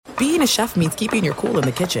being a chef means keeping your cool in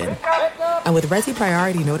the kitchen. And with Resi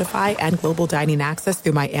Priority Notify and Global Dining Access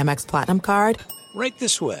through my Amex Platinum card, right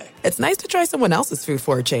this way. It's nice to try someone else's food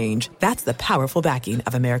for a change. That's the powerful backing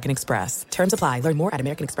of American Express. Terms apply. Learn more at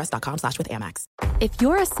americanexpress.com/withAmex. If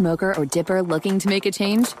you're a smoker or dipper looking to make a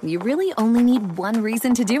change, you really only need one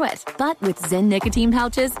reason to do it. But with Zyn nicotine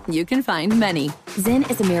pouches, you can find many. Zyn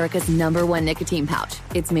is America's #1 nicotine pouch.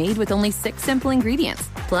 It's made with only 6 simple ingredients.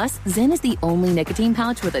 Plus, Zyn is the only nicotine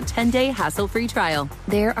pouch with a 10-day hassle-free trial.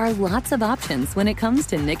 There are lots of options when it comes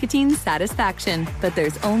to nicotine satisfaction, but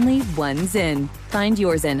there's only one Zyn. Find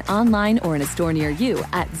your Zyn online or in a store near you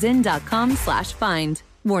at zyn.com/find.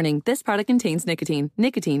 Warning, this product contains nicotine.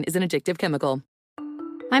 Nicotine is an addictive chemical.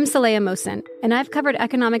 I'm Saleha Mohsin, and I've covered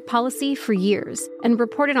economic policy for years and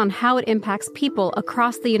reported on how it impacts people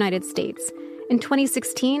across the United States. In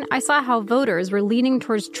 2016, I saw how voters were leaning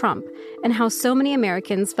towards Trump and how so many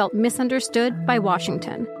Americans felt misunderstood by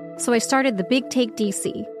Washington. So I started The Big Take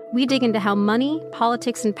DC. We dig into how money,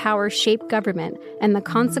 politics, and power shape government and the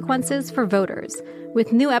consequences for voters.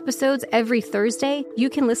 With new episodes every Thursday, you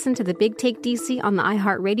can listen to The Big Take DC on the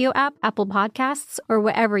iHeartRadio app, Apple Podcasts, or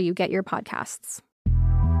wherever you get your podcasts.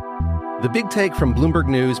 The Big Take from Bloomberg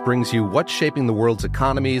News brings you what's shaping the world's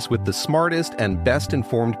economies with the smartest and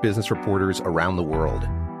best-informed business reporters around the world.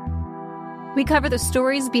 We cover the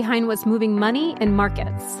stories behind what's moving money and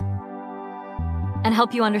markets, and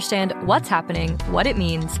help you understand what's happening, what it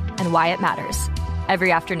means, and why it matters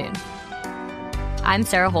every afternoon. I'm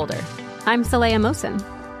Sarah Holder. I'm Saleha Mohsin.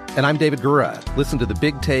 And I'm David Gura. Listen to The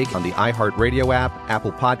Big Take on the iHeartRadio app,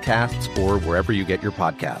 Apple Podcasts, or wherever you get your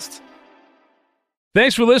podcasts.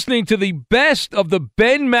 Thanks for listening to the Best of the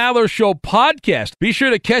Ben Maller Show podcast. Be sure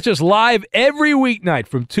to catch us live every weeknight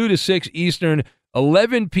from 2 to 6 Eastern,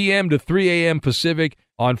 11 p.m. to 3 a.m. Pacific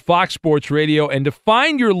on Fox Sports Radio. And to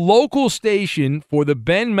find your local station for the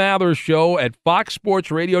Ben Maller Show at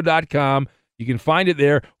foxsportsradio.com, you can find it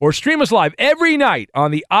there, or stream us live every night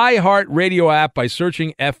on the iHeartRadio app by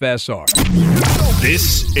searching FSR.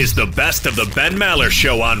 This is the Best of the Ben Maller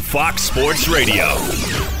Show on Fox Sports Radio.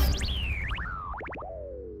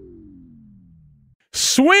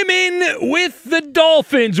 Swimming with the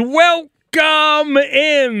Dolphins. Welcome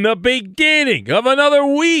in the beginning of another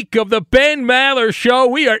week of the Ben Maller Show.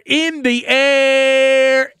 We are in the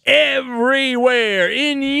air everywhere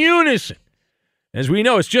in unison. As we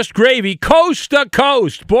know, it's just gravy, coast to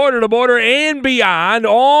coast, border to border, and beyond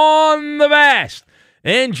on the vast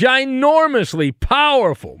and ginormously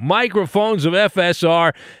powerful microphones of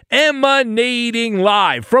FSR, emanating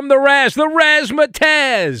live from the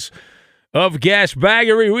razzmatazz of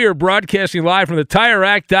Gasbaggery. We are broadcasting live from the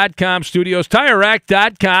TireRack.com studios.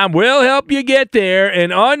 TireRack.com will help you get there.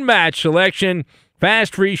 An unmatched selection,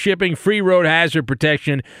 fast free shipping, free road hazard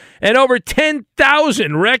protection, and over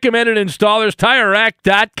 10,000 recommended installers.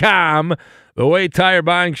 TireRack.com, the way tire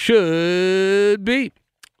buying should be.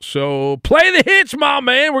 So play the hits, my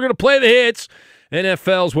man. We're going to play the hits.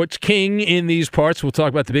 NFL's what's king in these parts. We'll talk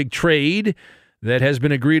about the big trade that has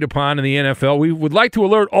been agreed upon in the NFL. We would like to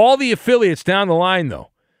alert all the affiliates down the line, though,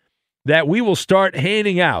 that we will start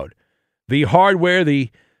handing out the hardware, the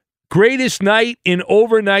greatest night in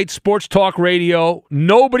overnight sports talk radio.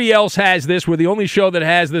 Nobody else has this. We're the only show that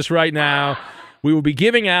has this right now. We will be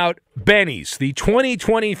giving out Bennies, the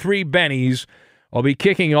 2023 Bennies. I'll be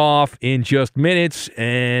kicking off in just minutes,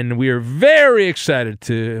 and we are very excited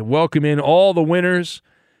to welcome in all the winners.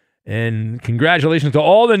 And congratulations to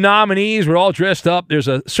all the nominees. We're all dressed up. There's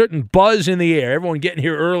a certain buzz in the air. Everyone getting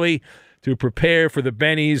here early to prepare for the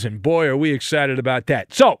Bennies, and boy, are we excited about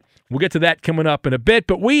that. So we'll get to that coming up in a bit,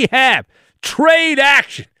 but we have trade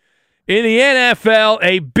action in the NFL.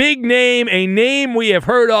 A big name, a name we have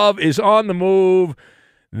heard of, is on the move.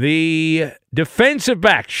 The defensive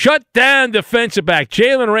back, shutdown defensive back,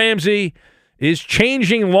 Jalen Ramsey, is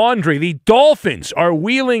changing laundry. The Dolphins are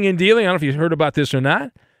wheeling and dealing. I don't know if you heard about this or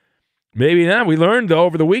not. Maybe not. We learned, though,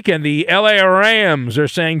 over the weekend, the LA Rams are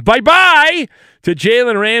saying bye-bye to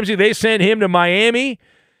Jalen Ramsey. They sent him to Miami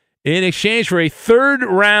in exchange for a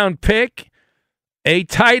third-round pick, a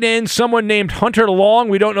tight end, someone named Hunter Long.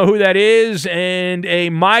 We don't know who that is, and a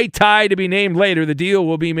Mai Tai to be named later. The deal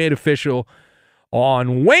will be made official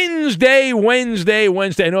on Wednesday.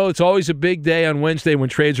 I know it's always a big day on Wednesday when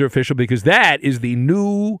trades are official because that is the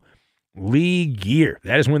new league year.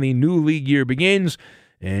 That is when the new league year begins.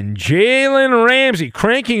 And Jalen Ramsey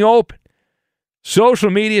cranking open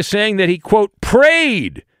social media saying that he, quote,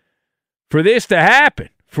 prayed for this to happen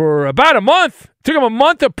for about a month. It took him a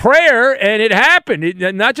month of prayer, and it happened.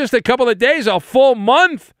 Not just a couple of days, a full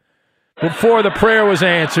month before the prayer was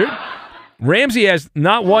answered. Ramsey has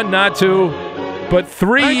not one, not two, but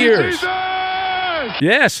 3 years.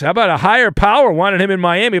 Yes, how about a higher power wanted him in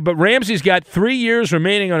Miami, but Ramsey's got 3 years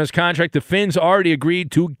remaining on his contract. The Finns already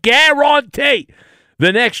agreed to guarantee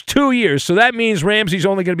the next 2 years. So that means Ramsey's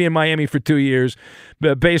only going to be in Miami for 2 years.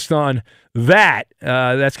 But based on that,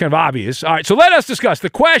 that's kind of obvious. All right, so let us discuss the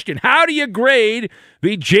question. How do you grade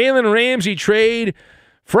the Jalen Ramsey trade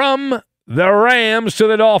from the Rams to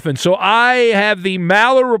the Dolphins? So I have the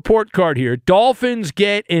Maller report card here. Dolphins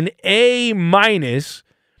get an A-.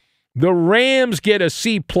 The Rams get a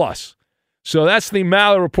C+. So that's the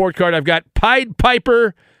Maller report card. I've got Pied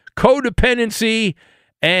Piper, codependency,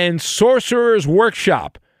 and Sorcerer's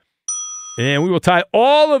Workshop. And we will tie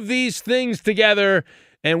all of these things together,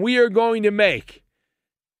 and we are going to make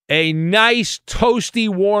a nice, toasty,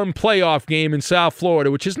 warm playoff game in South Florida,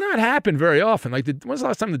 which has not happened very often. Like, when's the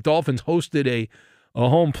last time the Dolphins hosted a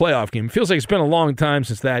home playoff game? It feels like it's been a long time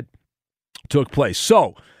since that took place.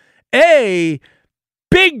 So,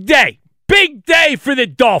 big day for the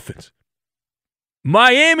Dolphins.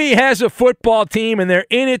 Miami has a football team, and they're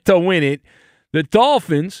in it to win it. The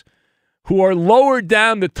Dolphins, who are lower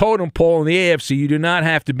down the totem pole in the AFC, you do not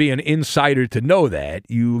have to be an insider to know that.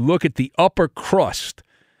 You look at the upper crust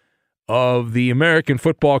of the American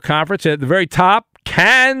Football Conference. At the very top,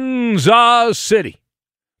 Kansas City.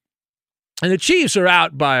 And the Chiefs are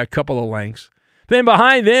out by a couple of lengths. Then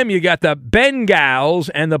behind them, you got the Bengals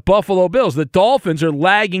and the Buffalo Bills. The Dolphins are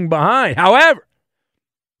lagging behind. However,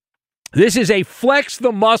 this is a flex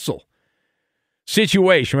the muscle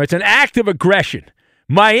situation. Right? It's an act of aggression.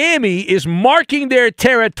 Miami is marking their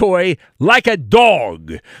territory like a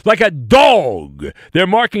dog. Like a dog. They're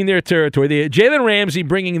marking their territory. Jalen Ramsey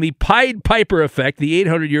bringing the Pied Piper effect, the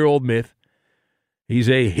 800-year-old myth. He's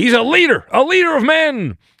a leader of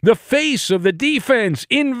men, the face of the defense,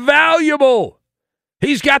 invaluable.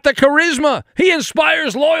 He's got the charisma. He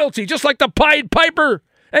inspires loyalty, just like the Pied Piper.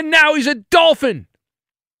 And now he's a Dolphin.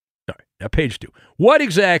 All right, now page 2. What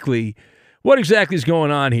exactly is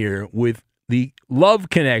going on here with the love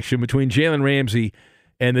connection between Jalen Ramsey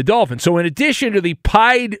and the Dolphins? So in addition to the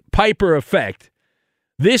Pied Piper effect,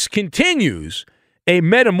 this continues a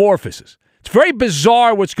metamorphosis. It's very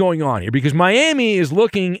bizarre what's going on here because Miami is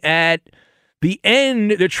looking at the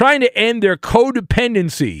end. They're trying to end their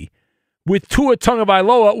codependency with Tua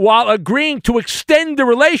Tagovailoa while agreeing to extend the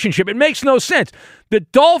relationship. It makes no sense. The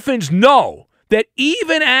Dolphins know that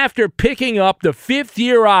even after picking up the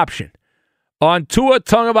fifth-year option on Tua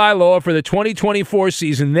Tagovailoa for the 2024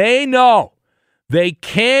 season, they know they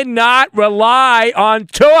cannot rely on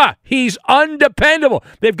Tua. He's undependable.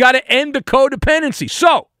 They've got to end the codependency.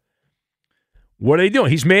 So, what are they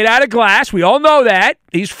doing? He's made out of glass. We all know that.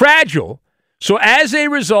 He's fragile. So, as a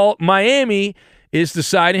result, Miami is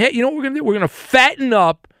deciding, hey, you know what we're going to do? We're going to fatten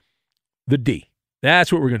up the D.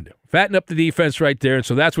 That's what we're going to do. Fatten up the defense right there. And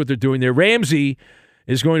so that's what they're doing there. Ramsey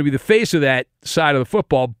is going to be the face of that side of the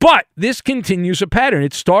football. But this continues a pattern.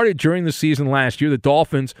 It started during the season last year. The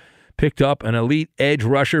Dolphins picked up an elite edge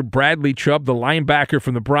rusher, Bradley Chubb, the linebacker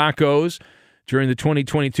from the Broncos, during the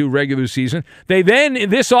 2022 regular season. They then, in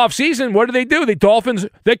this offseason, what do? The Dolphins,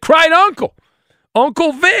 they cried uncle.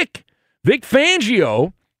 Uncle Vic. Vic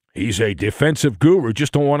Fangio. He's a defensive guru.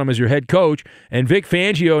 Just don't want him as your head coach. And Vic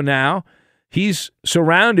Fangio now, he's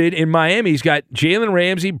surrounded in Miami. He's got Jalen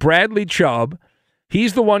Ramsey, Bradley Chubb.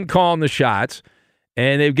 He's the one calling the shots.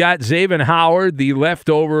 And they've got Xavier Howard, the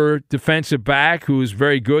leftover defensive back, who's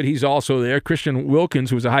very good. He's also there. Christian Wilkins,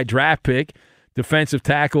 who was a high draft pick, defensive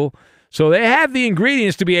tackle. So they have the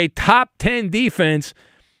ingredients to be a top 10 defense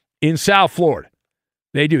in South Florida.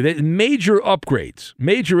 They do. Major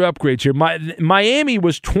upgrades here. Miami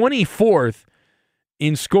was 24th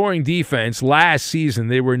in scoring defense last season.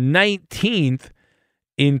 They were 19th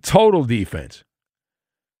in total defense.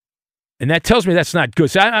 And that tells me that's not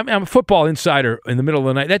good. So I'm a football insider in the middle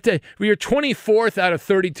of the night. If you're 24th out of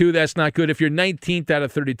 32, that's not good. If you're 19th out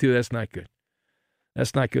of 32, that's not good.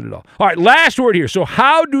 That's not good at all. All right, last word here. So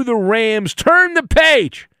how do the Rams turn the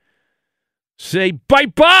page? Say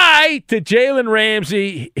bye-bye to Jalen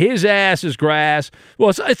Ramsey. His ass is grass.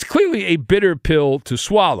 Well, it's clearly a bitter pill to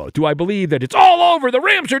swallow. Do I believe that it's all over? The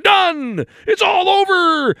Rams are done. It's all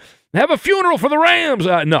over. Have a funeral for the Rams.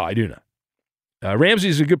 No, I do not.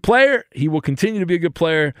 Ramsey's a good player. He will continue to be a good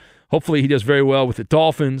player. Hopefully he does very well with the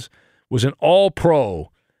Dolphins. Was an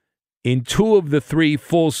all-pro in 2 of the 3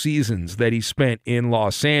 full seasons that he spent in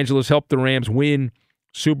Los Angeles. Helped the Rams win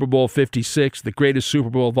Super Bowl 56, the greatest Super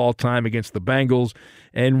Bowl of all time against the Bengals.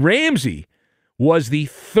 And Ramsey was the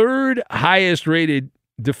 3rd highest-rated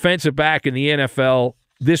defensive back in the NFL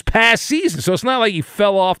this past season. So it's not like he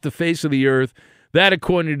fell off the face of the earth. That,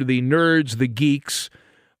 according to the nerds, the geeks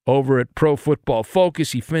over at Pro Football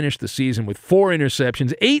Focus. He finished the season with 4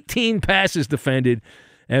 interceptions, 18 passes defended,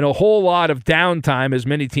 and a whole lot of downtime, as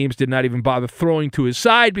many teams did not even bother throwing to his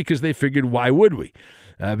side because they figured, why would we?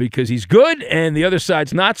 Because he's good and the other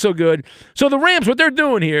side's not so good. So the Rams, what they're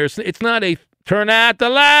doing here, it's not a turn out the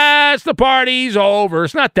lights, the party's over.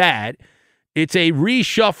 It's not that. It's a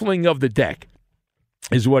reshuffling of the deck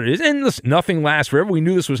is what it is. And listen, nothing lasts forever. We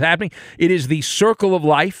knew this was happening. It is the circle of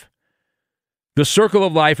life. The circle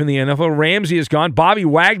of life in the NFL. Ramsey is gone. Bobby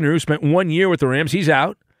Wagner, who spent 1 year with the Rams, he's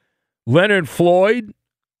out. Leonard Floyd,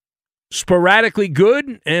 sporadically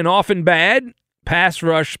good and often bad. Pass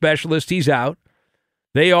rush specialist, he's out.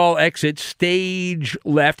 They all exit stage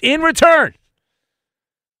left. In return,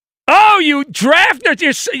 oh, you draft,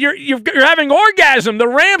 you're having orgasm. The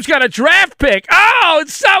Rams got a draft pick. Oh,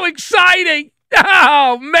 it's so exciting.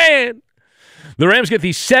 Oh, man. The Rams get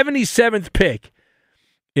the 77th pick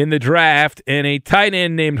in the draft and a tight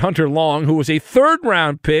end named Hunter Long, who was a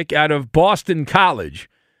third-round pick out of Boston College.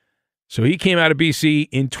 So he came out of BC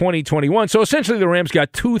in 2021. So essentially the Rams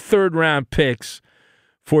got 2 third-round picks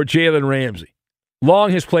for Jalen Ramsey.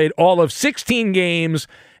 Long has played all of 16 games,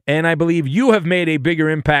 and I believe you have made a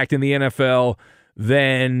bigger impact in the NFL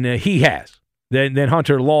than he has, than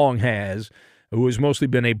Hunter Long has, who has mostly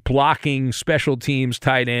been a blocking special teams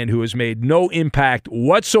tight end who has made no impact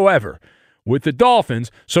whatsoever with the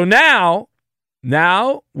Dolphins. So now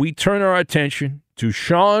we turn our attention to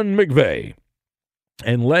Sean McVay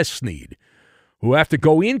and Les Snead, who have to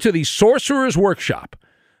go into the Sorcerer's Workshop.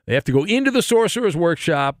 They have to go into the Sorcerer's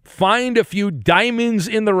Workshop, find a few diamonds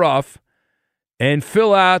in the rough, and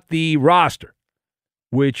fill out the roster,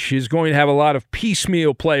 which is going to have a lot of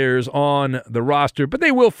piecemeal players on the roster. But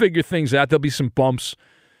they will figure things out. There'll be some bumps,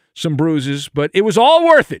 some bruises, but it was all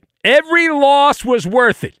worth it. Every loss was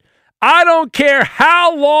worth it. I don't care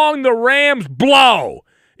how long the Rams blow.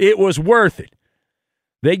 It was worth it.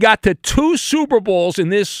 They got to 2 Super Bowls in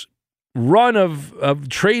this run of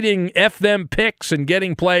trading them picks and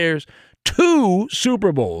getting players. 2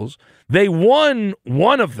 Super Bowls. They won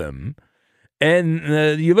one of them.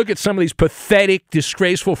 And you look at some of these pathetic,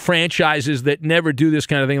 disgraceful franchises that never do this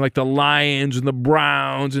kind of thing, like the Lions and the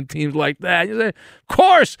Browns and teams like that. You say, of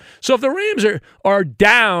course. So if the Rams are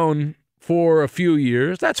down for a few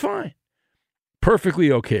years, that's fine.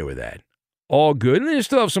 Perfectly okay with that. All good. And then you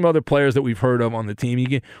still have some other players that we've heard of on the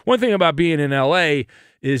team. One thing about being in L.A.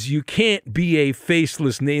 is you can't be a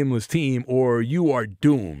faceless, nameless team or you are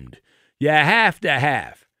doomed. You have to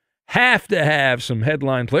have some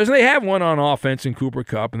headline players. And they have one on offense in Cooper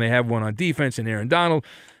Kupp, and they have one on defense in Aaron Donald,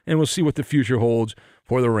 and we'll see what the future holds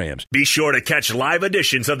for the Rams. Be sure to catch live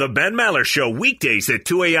editions of the Ben Maller Show weekdays at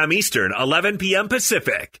 2 a.m. Eastern, 11 p.m.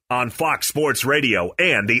 Pacific on Fox Sports Radio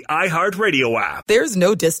and the iHeartRadio app. There's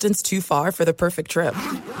no distance too far for the perfect trip.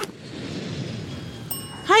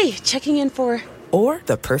 Hi, checking in for... Or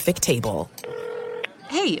the perfect table.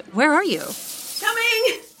 Hey, where are you?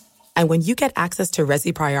 Coming! And when you get access to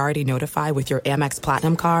Resi Priority Notify with your Amex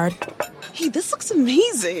Platinum card... Hey, this looks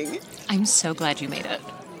amazing. I'm so glad you made it.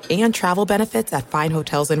 And travel benefits at fine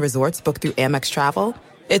hotels and resorts booked through Amex Travel,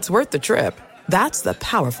 it's worth the trip. That's the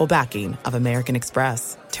powerful backing of American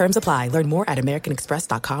Express. Terms apply. Learn more at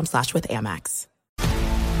americanexpress.com/withAmex.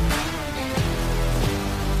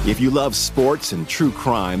 If you love sports and true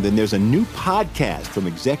crime, then there's a new podcast from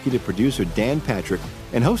executive producer Dan Patrick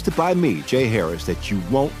and hosted by me, Jay Harris, that you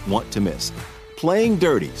won't want to miss. Playing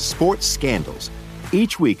Dirty: Sports Scandals.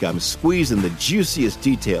 Each week, I'm squeezing the juiciest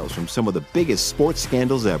details from some of the biggest sports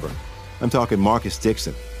scandals ever. I'm talking Marcus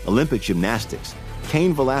Dixon, Olympic gymnastics,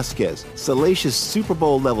 Cain Velasquez, salacious Super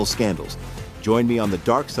Bowl-level scandals. Join me on the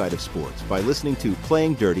dark side of sports by listening to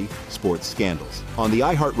Playing Dirty: Sports Scandals on the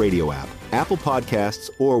iHeartRadio app, Apple Podcasts,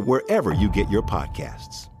 or wherever you get your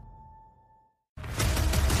podcasts.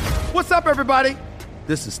 What's up, everybody?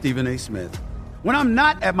 This is Stephen A. Smith. When I'm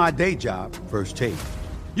not at my day job, First Take,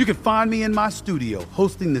 you can find me in my studio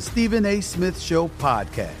hosting the Stephen A. Smith Show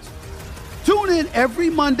podcast. Tune in every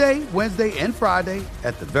Monday, Wednesday, and Friday,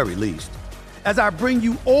 at the very least, as I bring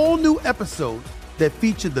you all new episodes that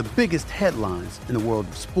feature the biggest headlines in the world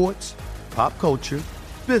of sports, pop culture,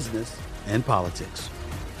 business, and politics.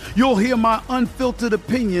 You'll hear my unfiltered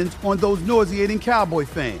opinions on those nauseating Cowboy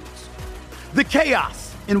fans, the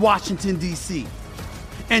chaos in Washington, D.C.,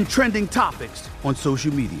 and trending topics on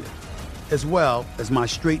social media, as well as my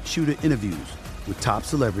straight-shooter interviews with top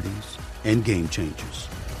celebrities and game changers.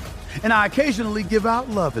 And I occasionally give out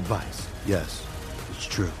love advice. Yes, it's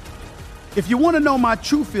true. If you want to know my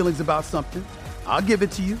true feelings about something, I'll give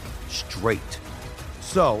it to you straight.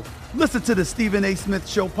 So, listen to the Stephen A. Smith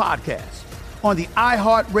Show podcast on the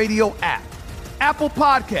iHeartRadio app, Apple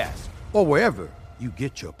Podcasts, or wherever you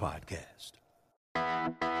get your podcast.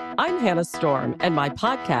 I'm Hannah Storm, and my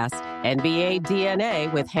podcast, NBA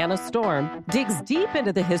DNA with Hannah Storm, digs deep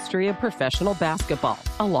into the history of professional basketball,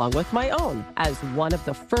 along with my own, as one of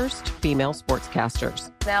the first female sportscasters.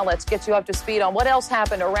 Now let's get you up to speed on what else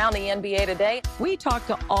happened around the NBA today. We talked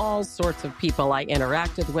to all sorts of people I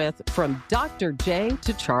interacted with, from Dr. J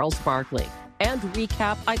to Charles Barkley, and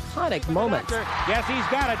recap iconic moments. Yes, he's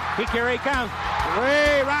got it. Here he comes.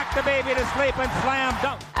 Way rock the baby to sleep and slam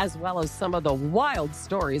dunk. As well as some of the wild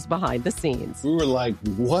stories behind the scenes. We were like,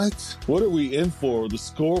 what? What are we in for? The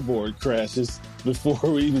scoreboard crashes before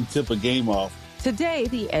we even tip a game off. Today,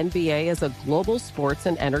 the NBA is a global sports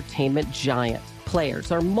and entertainment giant.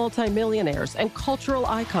 Players are multimillionaires and cultural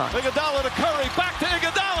icons. Iguodala to Curry, back to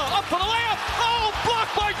Iguodala, up for the layup. Oh,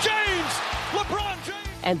 blocked by James. LeBron James.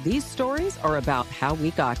 And these stories are about how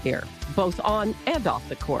we got here, both on and off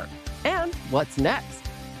the court. And what's next?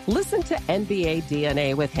 Listen to NBA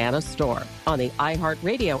DNA with Hannah Storm on the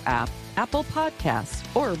iHeartRadio app, Apple Podcasts,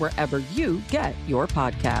 or wherever you get your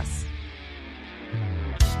podcasts.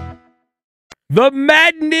 The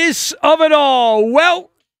madness of it all.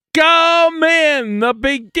 Welcome in the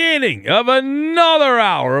beginning of another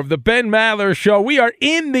hour of the Ben Maller Show. We are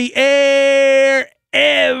in the air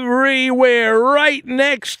everywhere, right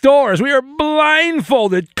next door, as we are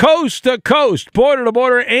blindfolded coast to coast, border to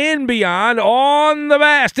border, and beyond on the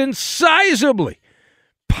vast and sizably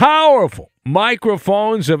powerful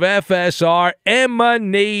microphones of FSR,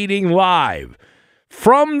 emanating live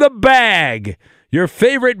from the bag. Your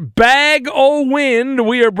favorite bag o' wind.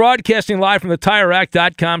 We are broadcasting live from the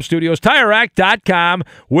TireRack.com studios. TireRack.com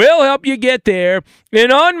will help you get there.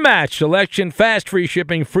 An unmatched selection, fast free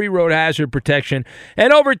shipping, free road hazard protection,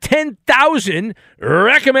 and over 10,000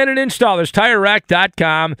 recommended installers.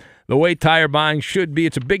 TireRack.com, the way tire buying should be.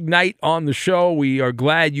 It's a big night on the show. We are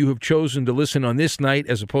glad you have chosen to listen on this night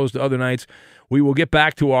as opposed to other nights. We will get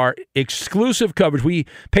back to our exclusive coverage. We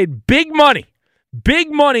paid big money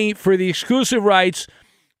for the exclusive rights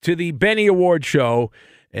to the Benny Award show,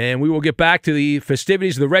 and we will get back to the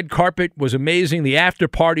festivities. The red carpet was amazing. The after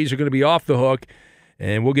parties are going to be off the hook,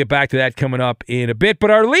 and we'll get back to that coming up in a bit.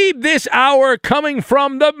 But our lead this hour coming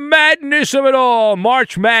from the madness of it all,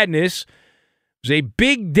 March Madness. It was a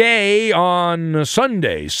big day on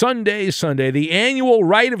Sunday, the annual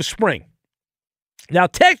rite of spring. Now,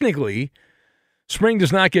 technically, spring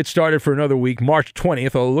does not get started for another week, March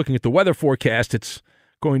 20th, although looking at the weather forecast, it's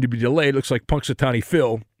going to be delayed. Looks like Punxsutawney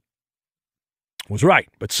Phil was right.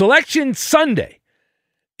 But Selection Sunday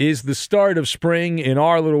is the start of spring in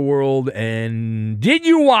our little world. And did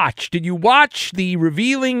you watch the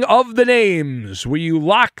revealing of the names? Were you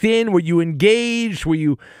locked in? Were you engaged? Were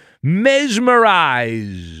you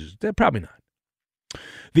mesmerized? Probably not.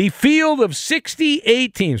 The field of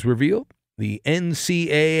 68 teams revealed. The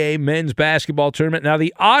NCAA men's basketball tournament. Now,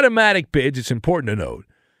 the automatic bids, it's important to note,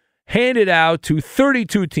 handed out to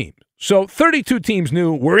 32 teams. So 32 teams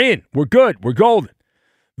knew we're in, we're good, we're golden.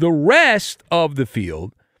 The rest of the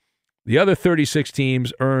field, the other 36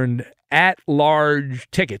 teams, earned at-large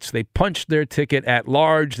tickets. They punched their ticket at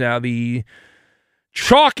large. Now, the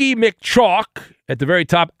Chalky McChalk at the very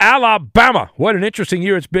top, Alabama. What an interesting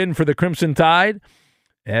year it's been for the Crimson Tide.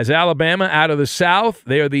 As Alabama out of the South,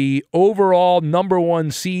 they are the overall number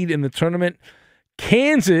one seed in the tournament.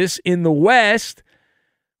 Kansas in the West,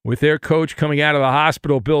 with their coach coming out of the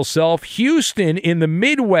hospital, Bill Self. Houston in the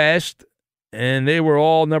Midwest, and they were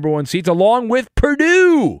all number one seeds, along with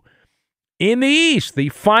Purdue in the East, the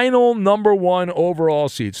final number one overall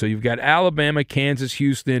seed. So you've got Alabama, Kansas,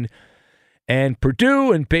 Houston, and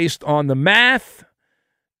Purdue, and based on the math,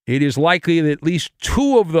 it is likely that at least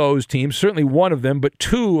two of those teams, certainly one of them, but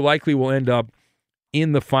two likely will end up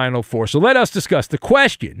in the Final Four. So let us discuss the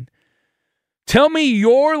question. Tell me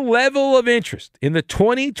your level of interest in the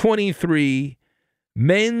 2023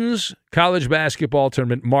 men's college basketball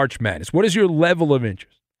tournament, March Madness. What is your level of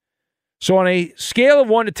interest? So on a scale of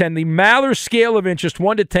 1 to 10, the Maller scale of interest,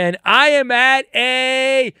 1 to 10, I am at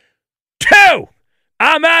a 2.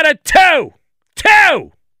 I'm at a 2.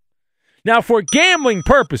 2. Now, for gambling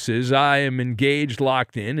purposes, I am engaged,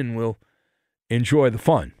 locked in, and will enjoy the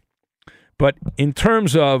fun. But in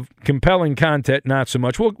terms of compelling content, not so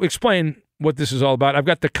much. We'll explain what this is all about. I've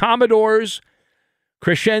got the Commodores,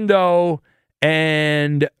 Crescendo,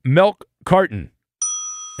 and Milk Carton.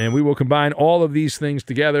 And we will combine all of these things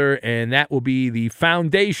together, and that will be the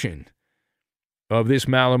foundation of this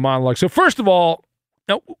Maller monologue. So first of all,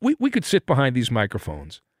 now we could sit behind these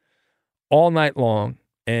microphones all night long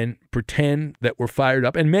and pretend that we're fired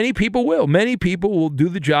up. And many people will. Many people will do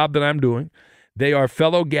the job that I'm doing. They are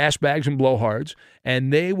fellow gas bags and blowhards,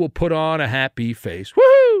 and they will put on a happy face.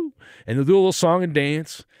 Woohoo! And they'll do a little song and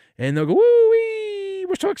dance, and they'll go, woo-wee,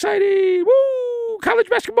 we're so excited, woo, college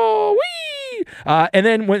basketball, wee! And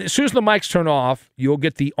then as soon as the mics turn off, you'll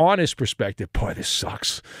get the honest perspective. Boy, this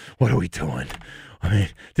sucks. What are we doing? I mean,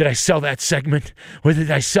 did I sell that segment? Or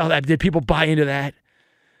did I sell that? Did people buy into that?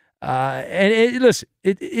 Listen,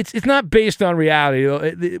 it's not based on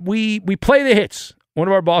reality. We play the hits. One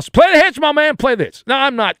of our bosses, play the hits, my man, play the hits. Now,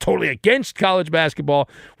 I'm not totally against college basketball.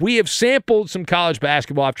 We have sampled some college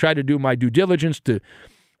basketball. I've tried to do my due diligence to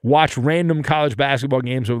watch random college basketball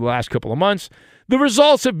games over the last couple of months. The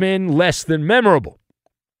results have been less than memorable.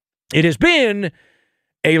 It has been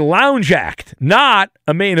a lounge act, not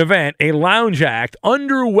a main event, a lounge act.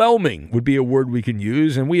 Underwhelming would be a word we can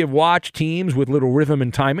use, and we have watched teams with little rhythm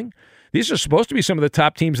and timing. These are supposed to be some of the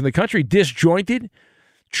top teams in the country, disjointed,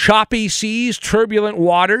 choppy seas, turbulent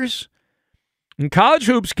waters. And College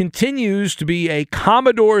Hoops continues to be a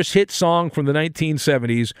Commodore's hit song from the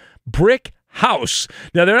 1970s, Brick House.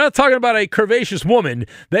 Now, they're not talking about a curvaceous woman.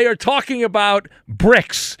 They are talking about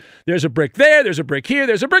bricks. There's a brick there, there's a brick here,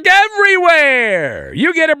 there's a brick everywhere.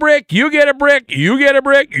 You get a brick, you get a brick, you get a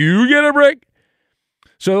brick, you get a brick.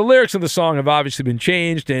 So the lyrics of the song have obviously been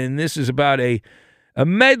changed, and this is about a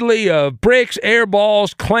medley of bricks, air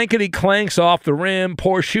balls, clankety-clanks off the rim,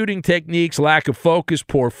 poor shooting techniques, lack of focus,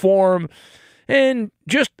 poor form, and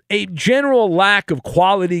just a general lack of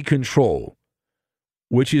quality control,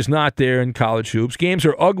 which is not there in college hoops. Games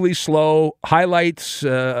are ugly, slow. Highlights,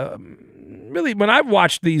 really, when I've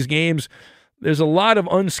watched these games, there's a lot of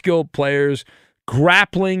unskilled players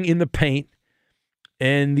grappling in the paint.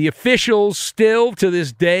 And the officials still, to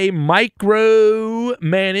this day, micromanage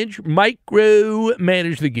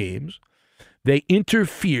the games. They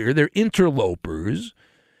interfere. They're interlopers.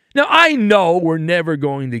 Now, I know we're never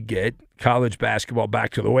going to get college basketball back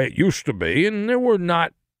to the way it used to be, and there were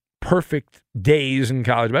not perfect days in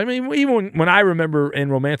college. I mean, even when I remember and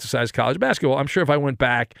romanticize college basketball, I'm sure if I went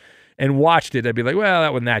back and watched it, I'd be like, well,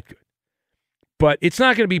 that wasn't that good. But it's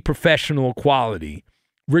not going to be professional quality.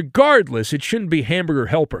 Regardless, it shouldn't be hamburger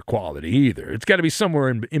helper quality either. It's got to be somewhere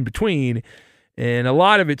in between, and a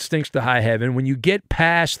lot of it stinks to high heaven. When you get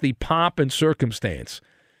past the pomp and circumstance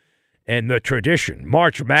and the tradition,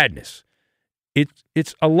 March Madness,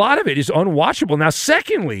 it's a lot of it is unwatchable. Now,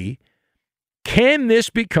 secondly, can this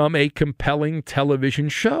become a compelling television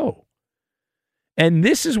show? And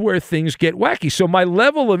this is where things get wacky. So my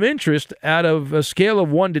level of interest, out of a scale of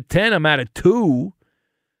 1 to 10, I'm at a 2.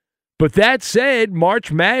 But that said,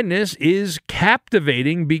 March Madness is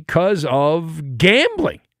captivating because of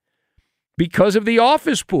gambling, because of the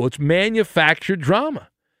office pool. It's manufactured drama.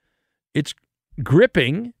 It's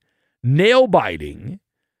gripping, nail-biting,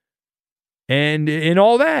 and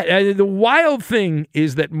all that. The wild thing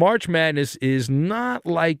is that March Madness is not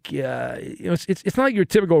like it's not like your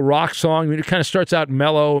typical rock song. I mean, it kind of starts out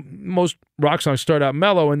mellow. Most rock songs start out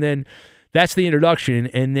mellow, and then that's the introduction,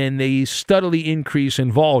 and then they steadily increase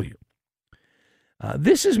in volume.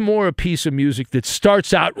 This is more a piece of music that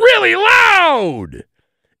starts out really loud,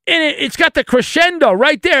 and it's got the crescendo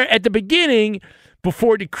right there at the beginning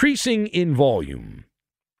before decreasing in volume.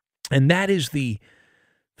 And that is the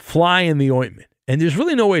fly in the ointment, and there's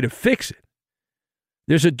really no way to fix it.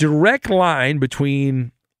 There's a direct line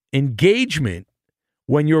between engagement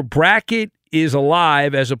when your bracket is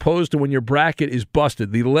alive as opposed to when your bracket is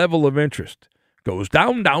busted. The level of interest goes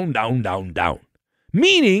down, down, down, down, down,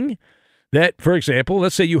 meaning that, for example,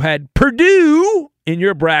 let's say you had Purdue in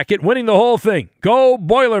your bracket winning the whole thing. Go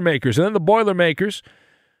Boilermakers. And then the Boilermakers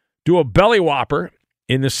do a belly whopper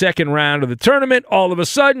in the second round of the tournament. All of a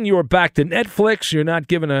sudden, you are back to Netflix. You're not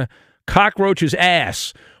giving a cockroach's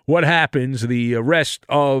ass what happens the rest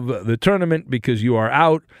of the tournament because you are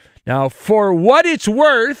out. Now, for what it's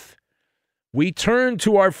worth, we turn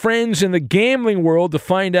to our friends in the gambling world to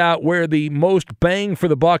find out where the most bang for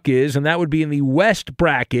the buck is, and that would be in the West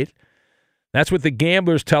bracket. That's what the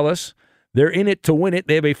gamblers tell us. They're in it to win it.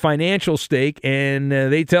 They have a financial stake, and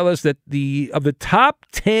they tell us that of the top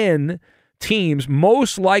 10 teams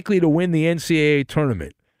most likely to win the NCAA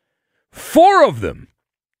tournament, 4 of them,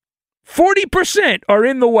 40%, are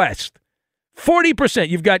in the West. 40%.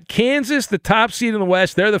 You've got Kansas, the top seed in the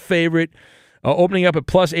West. They're the favorite, opening up at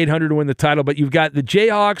plus 800 to win the title. But you've got the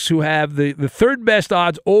Jayhawks, who have the third best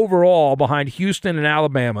odds overall behind Houston and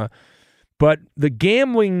Alabama. But the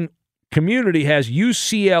gambling community has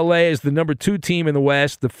UCLA as the number 2 team in the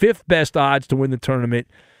West, the 5th best odds to win the tournament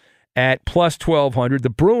at plus 1,200. The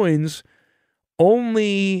Bruins,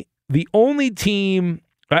 the only team,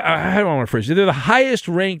 I don't want to phrase it, they're the highest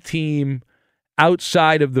ranked team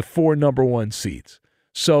outside of the 4 number 1 seeds.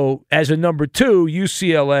 So as a number 2,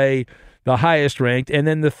 UCLA, the highest ranked, and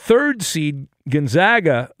then the 3rd seed,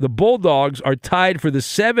 Gonzaga, the Bulldogs, are tied for the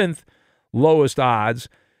 7th lowest odds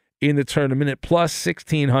in the tournament at plus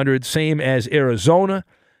 1,600, same as Arizona.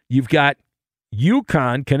 You've got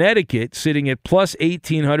UConn, Connecticut, sitting at plus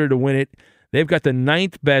 1,800 to win it. They've got the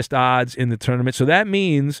 9th best odds in the tournament. So that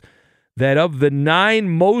means that of the 9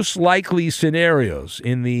 most likely scenarios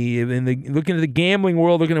in the looking at the gambling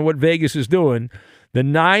world, looking at what Vegas is doing, the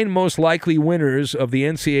 9 most likely winners of the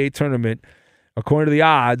NCAA tournament, according to the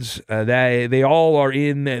odds, they all are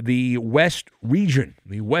in the West region,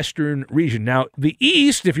 the Western region. Now, the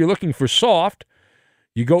East, if you're looking for soft,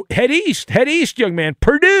 you go head east, young man.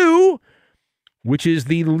 Purdue, which is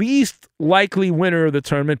the least likely winner of the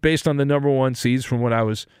tournament based on the number 1 seeds from what I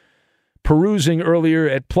was perusing earlier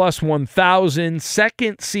at plus 1,000.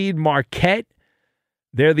 2nd seed Marquette,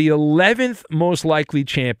 they're the 11th most likely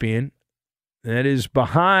champion. That is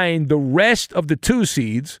behind the rest of the 2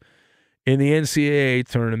 seeds in the NCAA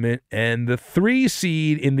tournament. And the 3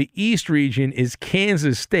 seed in the East region is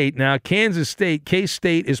Kansas State. Now, Kansas State,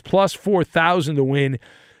 K-State, is plus 4,000 to win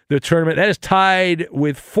the tournament. That is tied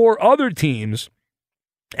with 4 other teams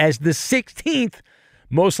as the 16th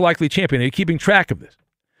most likely champion. Are you keeping track of this?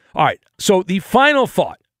 All right, so the final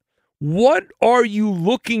thought. What are you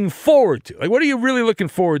looking forward to? Like, what are you really looking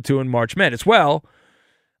forward to in March Madness? Well,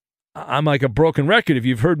 I'm like a broken record. If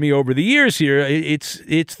you've heard me over the years here, it's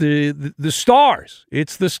the stars.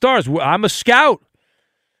 It's the stars. I'm a scout.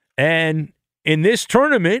 And in this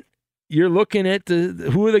tournament, you're looking at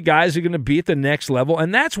who are the guys who are going to be at the next level.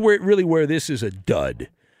 And that's where this is a dud,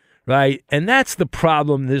 right? And that's the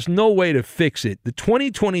problem. There's no way to fix it. The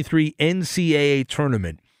 2023 NCAA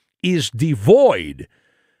tournament is devoid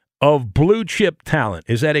of blue chip talent.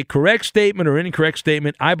 Is that a correct statement or incorrect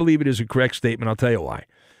statement? I believe it is a correct statement. I'll tell you why.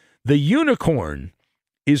 The unicorn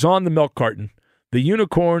is on the milk carton. The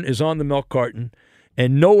unicorn is on the milk carton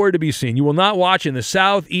and nowhere to be seen. You will not watch in the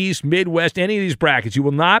South, East, Midwest, any of these brackets. You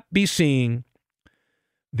will not be seeing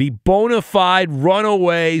the bona fide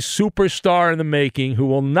runaway superstar in the making who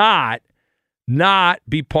will not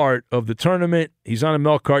be part of the tournament. He's on a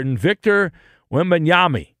milk carton. Victor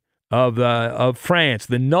Wembanyama of France,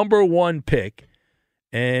 the number 1 pick.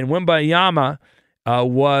 And Wembanyama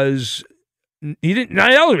was... He's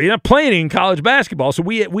not playing in college basketball, so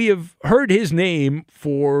we have heard his name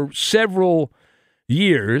for several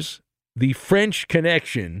years, the French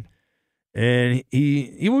connection, and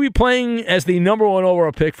he will be playing as the number 1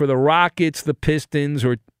 overall pick for the Rockets, the Pistons,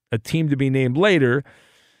 or a team to be named later.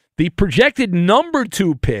 The projected number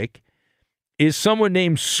 2 pick is someone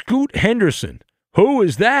named Scoot Henderson. Who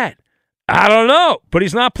is that? I don't know, but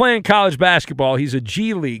he's not playing college basketball. He's a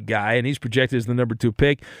G League guy, and he's projected as the number 2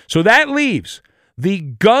 pick. So that leaves the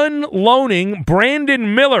gun-loaning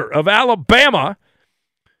Brandon Miller of Alabama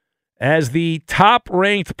as the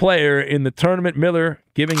top-ranked player in the tournament. Miller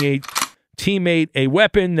giving a teammate a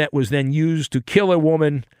weapon that was then used to kill a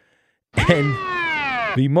woman. And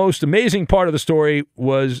the most amazing part of the story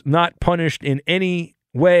was not punished in any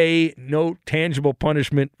way, no tangible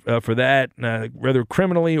punishment for that, whether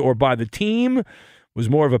criminally or by the team. It was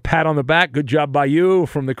more of a pat on the back. Good job by you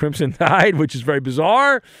from the Crimson Tide, which is very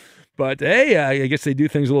bizarre. But, hey, I guess they do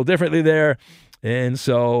things a little differently there. And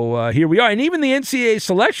so here we are. And even the NCAA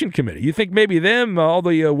selection committee, you think maybe them, all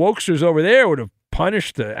the wokesters over there would have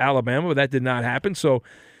punished Alabama, but that did not happen. So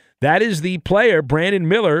that is the player, Brandon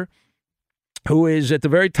Miller, who is at the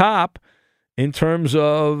very top in terms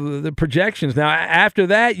of the projections. Now, after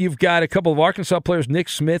that, you've got a couple of Arkansas players, Nick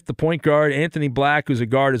Smith, the point guard, Anthony Black, who's a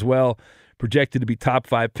guard as well, projected to be top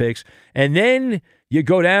 5 picks. And then you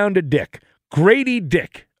go down to Dick, Grady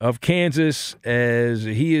Dick of Kansas, as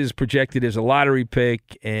he is projected as a lottery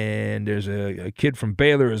pick, and there's a kid from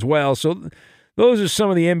Baylor as well. So those are some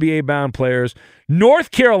of the NBA-bound players.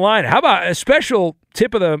 North Carolina, how about a special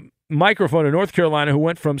tip of the microphone to North Carolina, who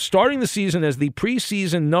went from starting the season as the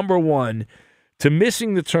preseason number 1 to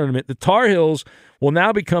missing the tournament. The Tar Heels will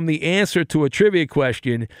now become the answer to a trivia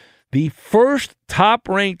question. The first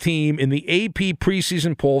top-ranked team in the AP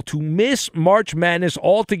preseason poll to miss March Madness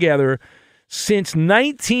altogether since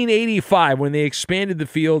 1985, when they expanded the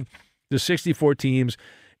field to 64 teams.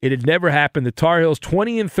 It had never happened. The Tar Heels,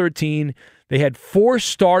 20-13. They had 4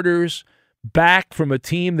 starters back from a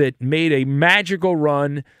team that made a magical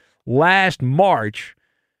run last March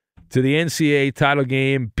to the NCAA title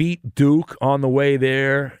game, beat Duke on the way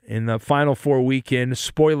there in the Final Four weekend,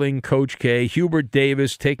 spoiling Coach K. Hubert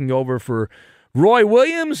Davis taking over for Roy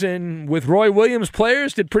Williams, and with Roy Williams'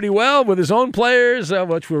 players, did pretty well with his own players,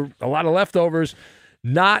 which were a lot of leftovers.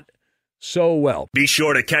 Not so well. Be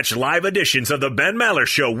sure to catch live editions of the Ben Maller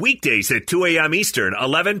Show weekdays at 2 a.m. Eastern,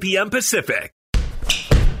 11 p.m. Pacific.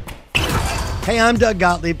 Hey, I'm Doug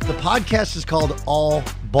Gottlieb. The podcast is called All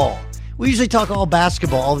Ball. We usually talk all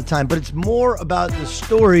basketball all the time, but it's more about the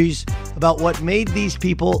stories about what made these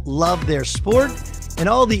people love their sport and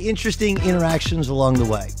all the interesting interactions along the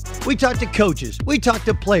way. We talk to coaches. We talk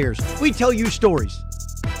to players. We tell you stories.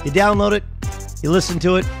 You download it. You listen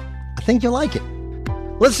to it. I think you'll like it.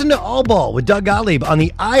 Listen to All Ball with Doug Gottlieb on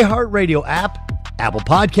the iHeartRadio app, Apple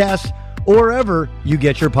Podcasts, or wherever you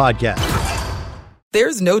get your podcasts.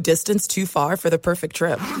 There's no distance too far for the perfect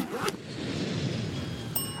trip.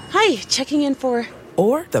 Hi, checking in for...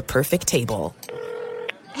 Or the perfect table.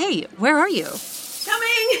 Hey, where are you?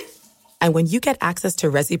 Coming! And when you get access to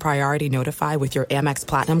Resi Priority Notify with your Amex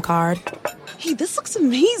Platinum card... Hey, this looks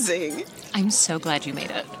amazing. I'm so glad you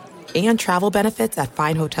made it. And travel benefits at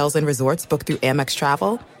fine hotels and resorts booked through Amex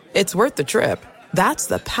Travel, it's worth the trip. That's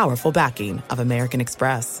the powerful backing of American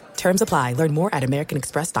Express. Terms apply. Learn more at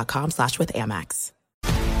americanexpress.com/withAmex.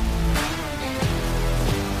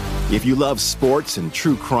 If you love sports and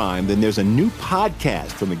true crime, then there's a new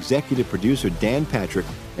podcast from executive producer Dan Patrick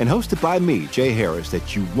and hosted by me, Jay Harris,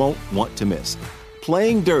 that you won't want to miss.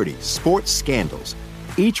 Playing Dirty: Sports Scandals.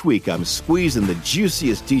 Each week, I'm squeezing the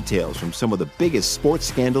juiciest details from some of the biggest sports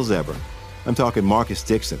scandals ever. I'm talking Marcus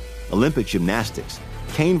Dixon, Olympic gymnastics,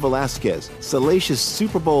 Cain Velasquez, salacious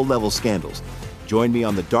Super Bowl-level scandals. Join me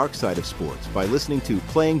on the dark side of sports by listening to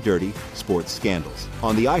Playing Dirty: Sports Scandals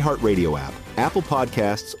on the iHeartRadio app, Apple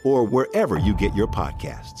Podcasts, or wherever you get your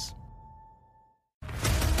podcasts.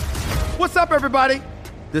 What's up, everybody?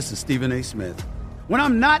 This is Stephen A. Smith. When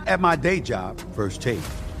I'm not at my day job, First Take,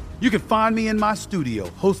 you can find me in my studio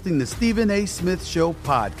hosting the Stephen A. Smith Show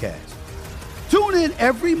podcast. Tune in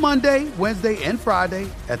every Monday, Wednesday, and Friday,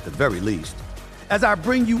 at the very least, as I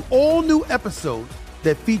bring you all new episodes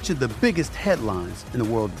that feature the biggest headlines in the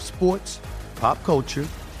world of sports, pop culture,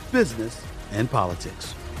 business, and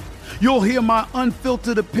politics. You'll hear my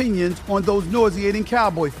unfiltered opinions on those nauseating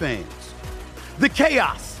Cowboy fans, the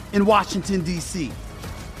chaos in Washington, D.C.,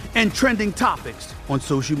 and trending topics on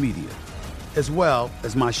social media, as well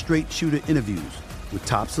as my straight shooter interviews with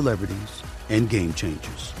top celebrities and game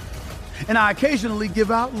changers. And I occasionally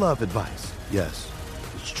give out love advice. Yes,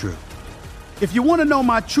 it's true. If you want to know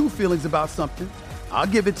my true feelings about something, I'll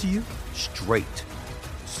give it to you straight.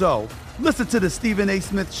 So listen to the Stephen A.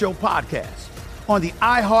 Smith Show podcast on the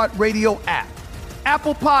iHeartRadio app,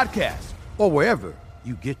 Apple Podcasts, or wherever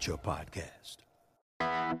you get your podcast.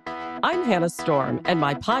 I'm Hannah Storm, and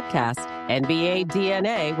my podcast, NBA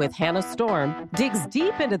DNA with Hannah Storm, digs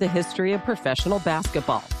deep into the history of professional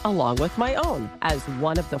basketball, along with my own, as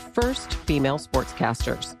one of the first female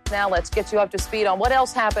sportscasters. Now let's get you up to speed on what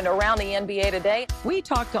else happened around the NBA today. We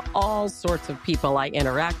talk to all sorts of people I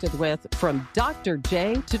interacted with, from Dr.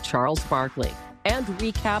 J to Charles Barkley, and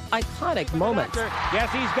recap iconic moments.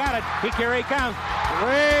 Yes, he's got it. Here he comes.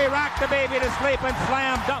 Ray rocked the baby to sleep and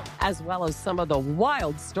slam dunk. As well as some of the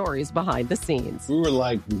wild stories behind the scenes. We were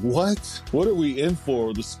like, what? What are we in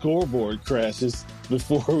for? The scoreboard crashes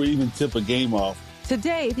before we even tip a game off.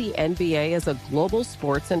 Today, the NBA is a global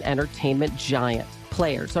sports and entertainment giant.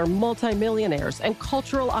 Players are multimillionaires and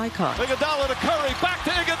cultural icons. Iguodala to Curry, back to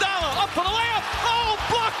Iguodala, up for the layup. Oh,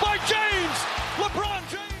 blocked by James. LeBron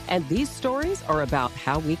James. And these stories are about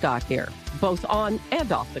how we got here, both on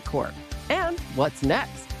and off the court. And what's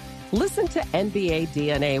next? Listen to NBA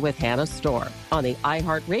DNA with Hannah Storm on the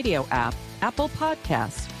iHeartRadio app, Apple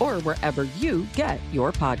Podcasts, or wherever you get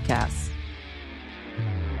your podcasts.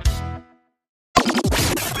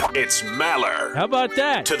 It's Maller. How about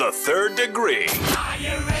that? To the third degree.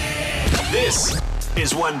 This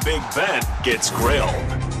is when Big Ben gets grilled.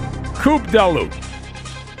 Coop Dalu.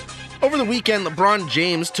 Over the weekend, LeBron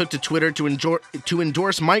James took to Twitter to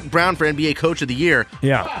endorse Mike Brown for NBA Coach of the Year.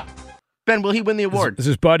 Yeah. Ben, will he win the award? This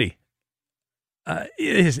is Buddy.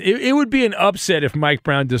 It would be an upset if Mike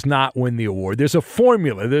Brown does not win the award. There's a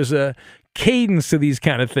formula. There's a cadence to these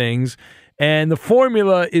kind of things, and the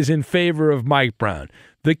formula is in favor of Mike Brown.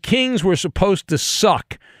 The Kings were supposed to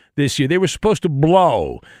suck this year. They were supposed to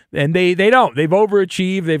blow, and they don't. They've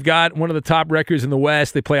overachieved. They've got one of the top records in the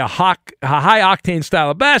West. They play a high-octane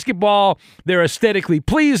style of basketball. They're aesthetically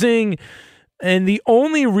pleasing, and the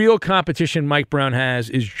only real competition Mike Brown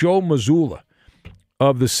has is Joe Mazzulla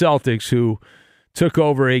of the Celtics, who took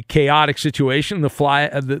over a chaotic situation. The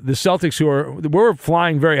Celtics, who were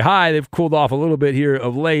flying very high, they've cooled off a little bit here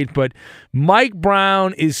of late, but Mike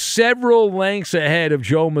Brown is several lengths ahead of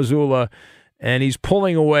Joe Mazzulla. and he's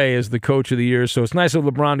pulling away as the coach of the year. So it's nice of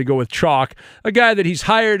LeBron to go with chalk, a guy that he's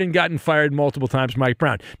hired and gotten fired multiple times, Mike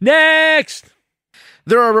Brown. Next!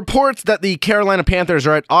 There are reports that the Carolina Panthers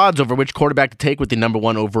are at odds over which quarterback to take with the number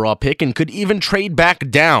 1 overall pick and could even trade back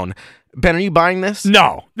down. Ben, are you buying this?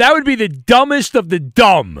 No. That would be the dumbest of the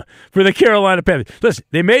dumb for the Carolina Panthers. Listen,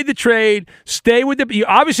 they made the trade. Stay with you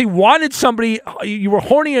obviously wanted somebody. You were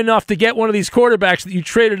horny enough to get one of these quarterbacks that you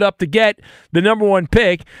traded up to get the number 1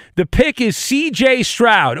 pick. The pick is C.J.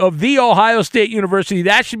 Stroud of The Ohio State University.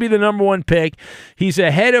 That should be the number 1 pick. He's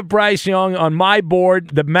ahead of Bryce Young on my board.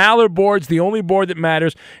 The Maller board's the only board that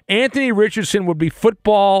matters. Anthony Richardson would be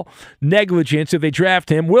football negligence if they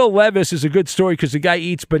draft him. Will Levis is a good story because the guy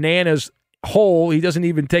eats bananas whole. He doesn't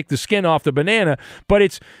even take the skin off the banana, but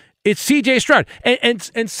it's C.J. Stroud. And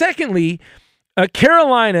secondly,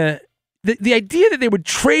 Carolina, the idea that they would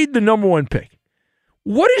trade the number 1 pick.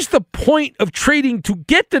 What is the point of trading to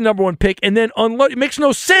get the number 1 pick and then unload? It makes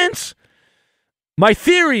no sense. My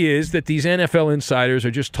theory is that these NFL insiders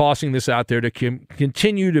are just tossing this out there to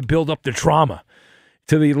continue to build up the drama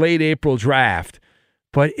to the late April draft.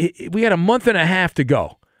 But we got a month and a half to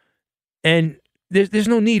go. And there's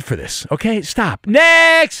no need for this, okay? Stop.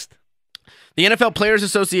 Next! The NFL Players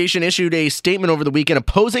Association issued a statement over the weekend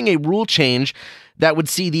opposing a rule change that would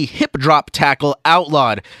see the hip drop tackle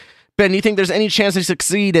outlawed. Ben, do you think there's any chance they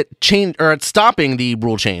succeed at stopping the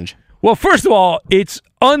rule change? Well, first of all, it's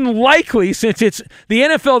unlikely since the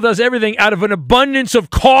NFL does everything out of an abundance of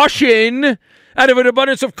caution. Out of an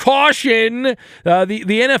abundance of caution, the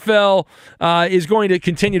NFL is going to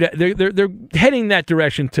continue to. They're heading that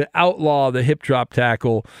direction to outlaw the hip drop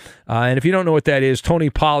tackle. And if you don't know what that is, Tony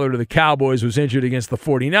Pollard of the Cowboys was injured against the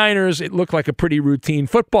 49ers. It looked like a pretty routine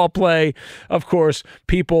football play. Of course,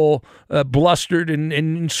 people blustered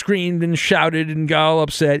and screamed and shouted and got all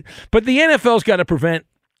upset. But the NFL's got to prevent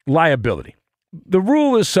liability. The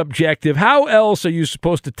rule is subjective. How else are you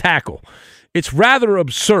supposed to tackle? It's rather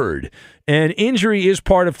absurd. And injury is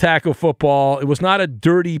part of tackle football. It was not a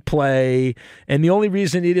dirty play. And the only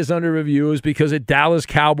reason it is under review is because a Dallas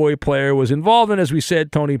Cowboy player was involved in, as we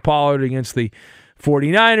said, Tony Pollard against the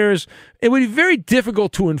 49ers. It would be very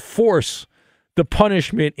difficult to enforce the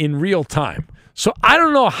punishment in real time. So I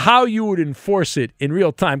don't know how you would enforce it in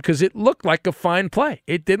real time because it looked like a fine play.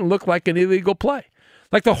 It didn't look like an illegal play.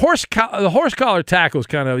 Like the horse collar tackles,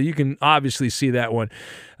 kind of, you can obviously see that one.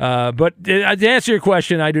 But to answer your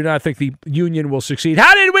question, I do not think the union will succeed.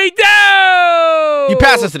 How did we do? You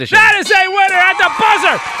passed this edition. That is a winner at the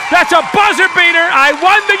buzzer. That's a buzzer beater. I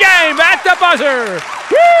won the game at the buzzer.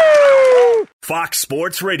 Woo! Fox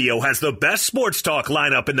Sports Radio has the best sports talk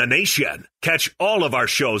lineup in the nation. Catch all of our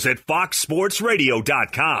shows at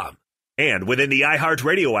foxsportsradio.com. And within the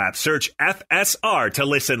iHeartRadio app, search FSR to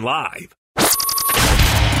listen live.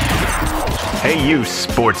 Hey, you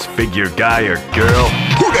sports figure guy or girl.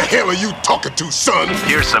 Who the hell are you talking to, son?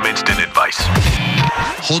 Here's some instant advice.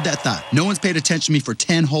 Hold that thought. No one's paid attention to me for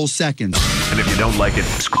 10 whole seconds. And if you don't like it,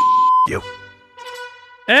 screw you.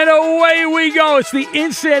 And away we go. It's the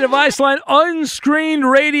Instant Advice Line unscreened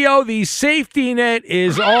radio. The safety net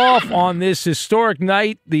is off on this historic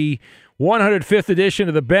night. The 105th edition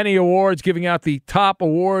of the Benny Awards, giving out the top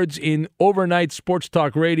awards in overnight sports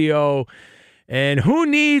talk radio. And who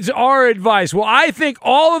needs our advice? Well, I think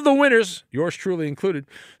all of the winners, yours truly included,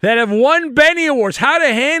 that have won Benny Awards, how to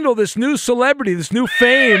handle this new celebrity, this new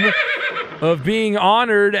fame of being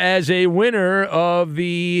honored as a winner of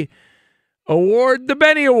the award, the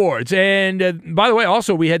Benny Awards. And by the way,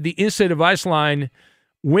 also, we had the Instant Advice Line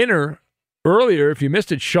winner earlier. If you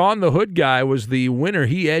missed it, Sean the Hood Guy was the winner.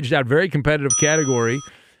 He edged out very competitive category,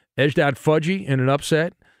 edged out Fudgy in an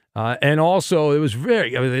upset. And also, it was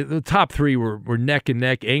the top three were neck and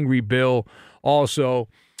neck. Angry Bill also.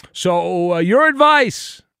 So your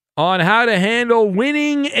advice on how to handle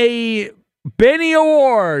winning a Benny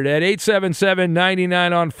Award at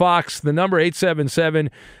 877-99 on Fox. The number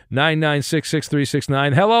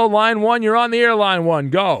 877-996-6369. Hello, line one. You're on the air, line one.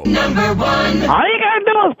 Go. Number one. All you got to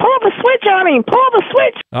do is pull the switch on him. Pull the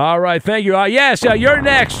switch. All right, thank you. Yes, you're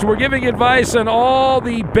next. We're giving advice on all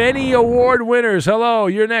the Benny Award winners. Hello,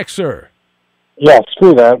 you're next, sir. Yeah,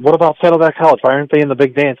 screw that. What about Saddleback College? Why aren't they in the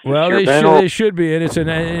big dance? Well, they should be, and it's an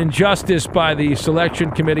injustice by the selection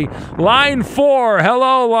committee. Line 4.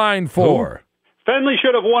 Hello, line 4. Finley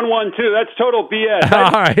should have won one, too. That's total BS. All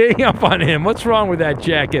right, hang up on him. What's wrong with that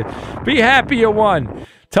jacket? Be happy you won.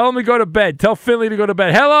 Tell him to go to bed. Tell Finley to go to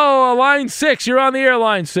bed. Hello, line 6. You're on the air,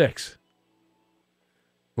 line 6.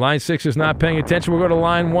 Line 6 is not paying attention. We'll go to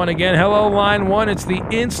line 1 again. Hello, line 1. It's the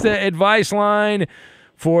Insta Advice Line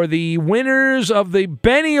for the winners of the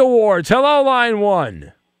Benny Awards. Hello, line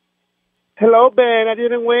 1. Hello, Ben. I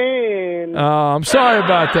didn't win. I'm sorry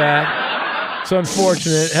about that. It's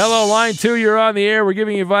unfortunate. Hello, line 2. You're on the air. We're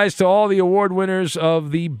giving advice to all the award winners of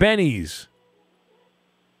the Bennies.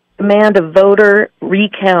 Demand a voter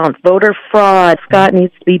recount, voter fraud. Scott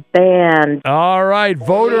needs to be banned. All right,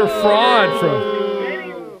 voter fraud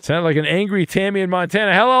from... Sounded like an angry Tammy in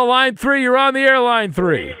Montana. Hello, line 3. You're on the air, line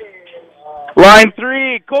 3. Line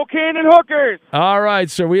 3, cocaine and hookers. All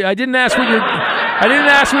right, sir. I didn't ask what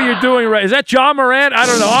you're doing right. Is that John Morant? I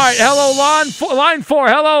don't know. All right. Hello, line 4.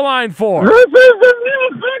 Hello, line 4. This is the new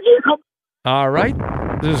Biggie. All right.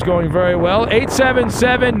 This is going very well.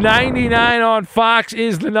 877-99 on Fox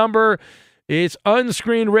is the number. It's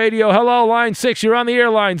Unscreened Radio. Hello, line 6. You're on the air,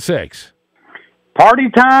 line 6. Party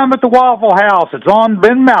time at the Waffle House. It's on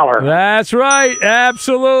Ben Maller. That's right.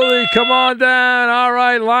 Absolutely. Come on down. All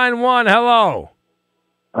right, line 1. Hello.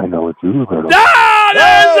 I know it's you, Roberto. There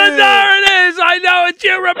it is. I know it's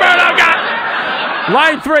you, Roberto.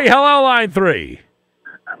 Line 3. Hello, line 3.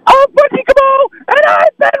 I'm Butchie Cabal, and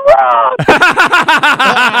I've been wrong.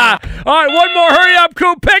 All right, one more. Hurry up,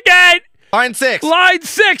 Coop. Pick it. Line 6. Line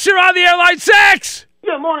 6. You're on the air. Line 6.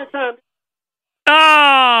 Good morning, son.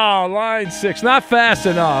 Oh, line 6. Not fast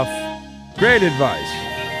enough. Great advice.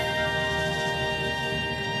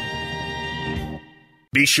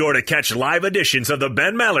 Be sure to catch live editions of the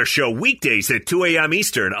Ben Maller Show weekdays at 2 a.m.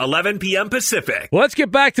 Eastern, 11 p.m. Pacific. Let's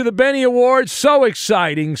get back to the Benny Awards. So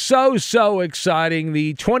exciting. So exciting.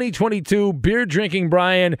 The 2022 Beer Drinking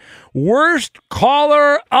Brian Worst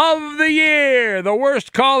Caller of the Year. The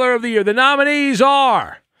Worst Caller of the Year. The nominees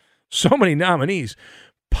are, so many nominees,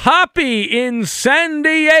 Poppy in San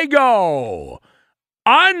Diego,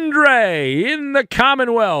 Andre in the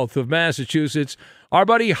Commonwealth of Massachusetts, our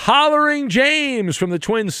buddy Hollering James from the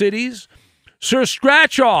Twin Cities, Sir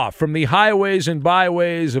Scratchoff from the Highways and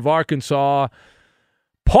Byways of Arkansas,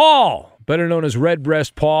 Paul, better known as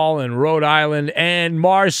Redbreast Paul in Rhode Island, and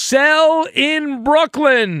Marcel in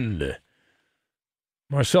Brooklyn.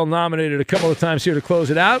 Marcel nominated a couple of times here to close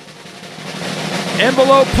it out.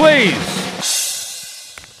 Envelope, please.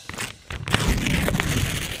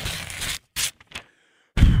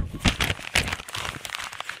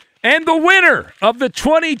 And the winner of the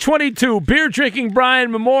 2022 Beer Drinking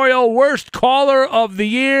Brian Memorial Worst Caller of the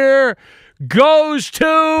Year goes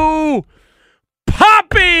to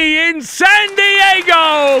Poppy in San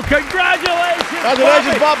Diego.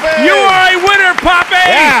 Congratulations, Poppy. You are a winner, Poppy.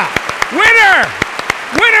 Yeah. Winner.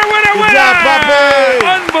 Good job, Poppy.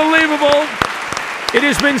 Unbelievable. It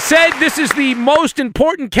has been said this is the most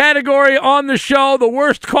important category on the show, the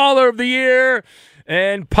Worst Caller of the Year.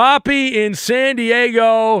 And Poppy in San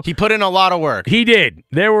Diego. He put in a lot of work. He did.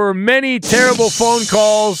 There were many terrible phone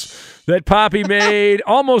calls that Poppy made.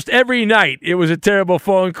 Almost every night it was a terrible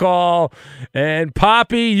phone call. And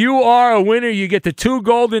Poppy, you are a winner. You get the 2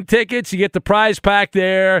 golden tickets. You get the prize pack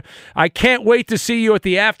there. I can't wait to see you at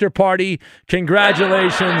the after party.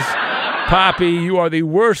 Congratulations, Poppy. You are the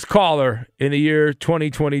worst caller in the year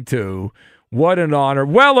 2022. What an honor.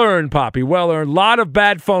 Well-earned, Poppy. Well-earned. A lot of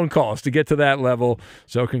bad phone calls to get to that level.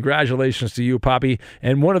 So congratulations to you, Poppy.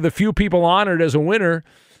 And one of the few people honored as a winner.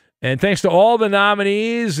 And thanks to all the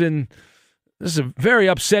nominees. And this is a very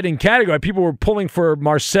upsetting category. People were pulling for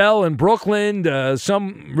Marcel in Brooklyn.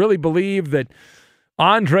 Some really believe that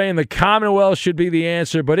Andre in the Commonwealth should be the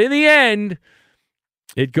answer. But in the end,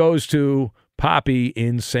 it goes to Poppy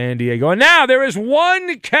in San Diego. And now there is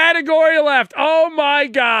one category left. Oh, my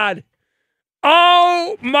God.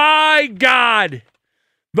 Oh, my God.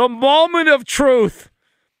 The moment of truth.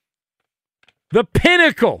 The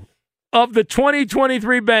pinnacle of the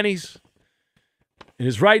 2023 Bennies. It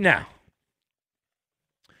is right now.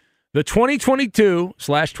 The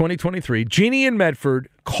 2022/2023 Jeannie in Medford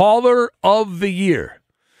Caller of the Year.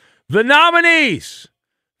 The nominees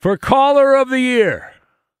for Caller of the Year.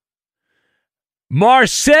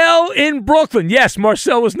 Marcel in Brooklyn. Yes,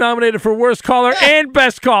 Marcel was nominated for Worst Caller and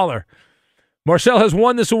Best Caller. Marcel has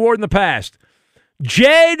won this award in the past.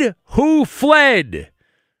 Jed Who Fled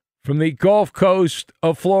from the Gulf Coast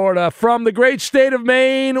of Florida. From the great state of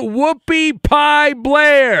Maine, Whoopi Pie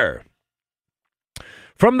Blair.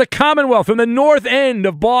 From the Commonwealth, from the north end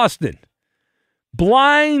of Boston,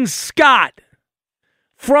 Blind Scott.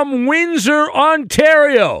 From Windsor,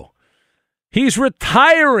 Ontario, he's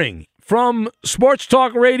retiring from Sports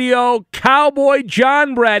Talk Radio, Cowboy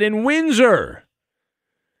John Brad in Windsor.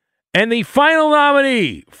 And the final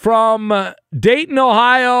nominee from Dayton,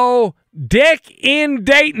 Ohio, Dick in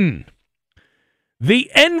Dayton. The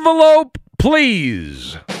envelope,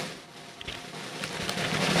 please.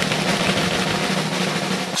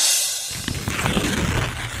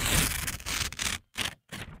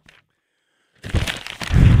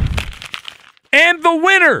 And the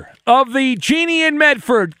winner of the Genie in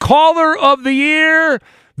Medford Caller of the Year,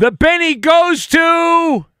 the Benny goes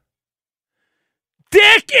to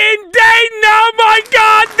Dick in Dayton. Oh, my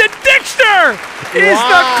God. The Dickster is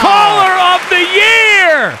the Caller of the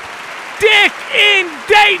Year. Dick in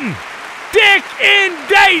Dayton. Dick in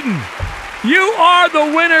Dayton. You are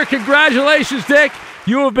the winner. Congratulations, Dick.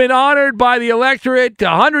 You have been honored by the electorate to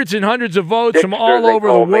hundreds and hundreds of votes from all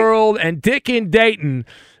over the world. And Dick in Dayton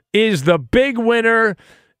is the big winner.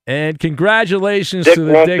 And congratulations to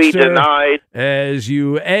the Dickster as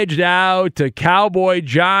you edged out to Cowboy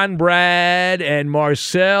John Brad and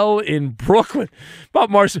Marcel in Brooklyn. But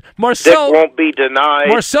Marcel Dick won't be denied.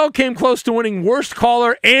 Marcel came close to winning worst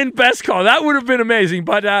caller and best caller. That would have been amazing.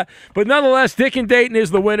 But nonetheless, Dick in Dayton is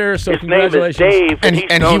the winner. So His congratulations. name is Dave,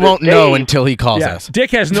 and he won't know until he calls us. Dick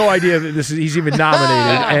has no idea that he's even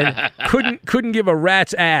nominated and couldn't give a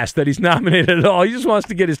rat's ass that he's nominated at all. He just wants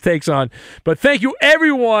to get his takes on. But thank you,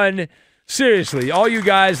 everyone. Seriously, all you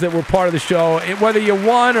guys that were part of the show, whether you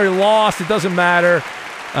won or lost, it doesn't matter.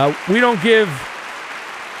 We don't give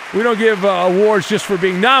awards just for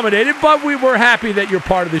being nominated, but we were happy that you're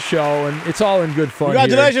part of the show, and it's all in good fun.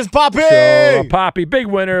 Congratulations, Poppy! So, Poppy, big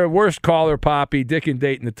winner, worst caller, Poppy, Dick and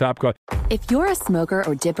Dayton, the top caller. If you're a smoker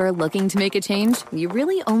or dipper looking to make a change, you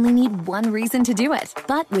really only need one reason to do it.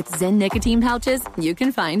 But with Zyn nicotine pouches, you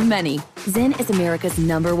can find many. Zyn is America's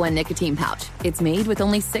 #1 nicotine pouch. It's made with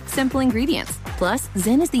only 6 simple ingredients. Plus,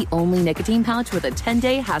 Zyn is the only nicotine pouch with a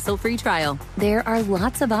 10-day hassle-free trial. There are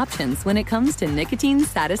lots of options when it comes to nicotine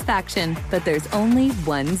satisfaction, but there's only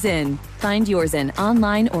one Zyn. Find your Zyn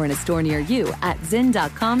online or in a store near you at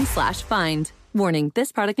zyn.com/find. Warning,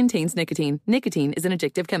 this product contains nicotine. Nicotine is an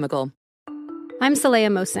addictive chemical. I'm Saleha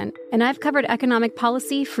Mohsen, and I've covered economic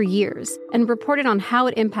policy for years and reported on how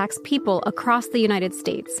it impacts people across the United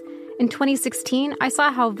States. In 2016, I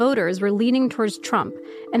saw how voters were leaning towards Trump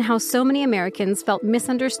and how so many Americans felt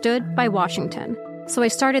misunderstood by Washington. So I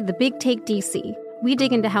started The Big Take DC. We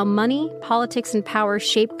dig into how money, politics, and power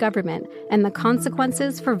shape government and the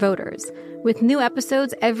consequences for voters. With new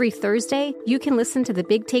episodes every Thursday, you can listen to The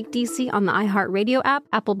Big Take DC on the iHeartRadio app,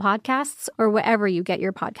 Apple Podcasts, or wherever you get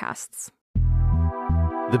your podcasts.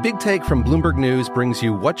 The Big Take from Bloomberg News brings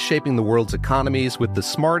you what's shaping the world's economies with the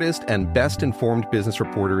smartest and best-informed business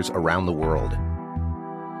reporters around the world.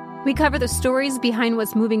 We cover the stories behind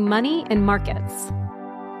what's moving money and markets.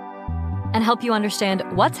 And help you understand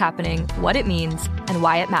what's happening, what it means, and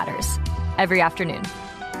why it matters. Every afternoon.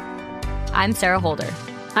 I'm Sarah Holder.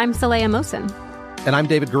 I'm Saleha Mohsen. And I'm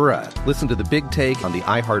David Gura. Listen to The Big Take on the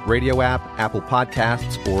iHeartRadio app, Apple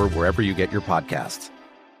Podcasts, or wherever you get your podcasts.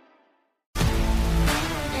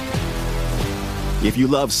 If you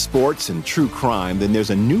love sports and true crime, then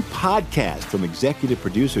there's a new podcast from executive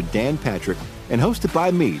producer Dan Patrick and hosted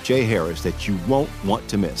by me, Jay Harris, that you won't want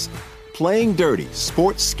to miss. Playing Dirty: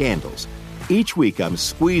 Sports Scandals. Each week, I'm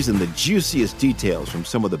squeezing the juiciest details from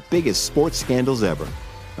some of the biggest sports scandals ever.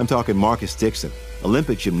 I'm talking Marcus Dixon,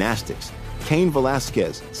 Olympic gymnastics, Cain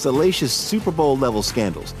Velasquez, salacious Super Bowl-level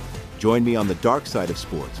scandals. Join me on the dark side of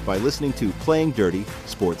sports by listening to Playing Dirty: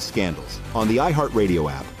 Sports Scandals on the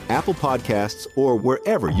iHeartRadio app, Apple Podcasts, or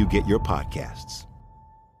wherever you get your podcasts.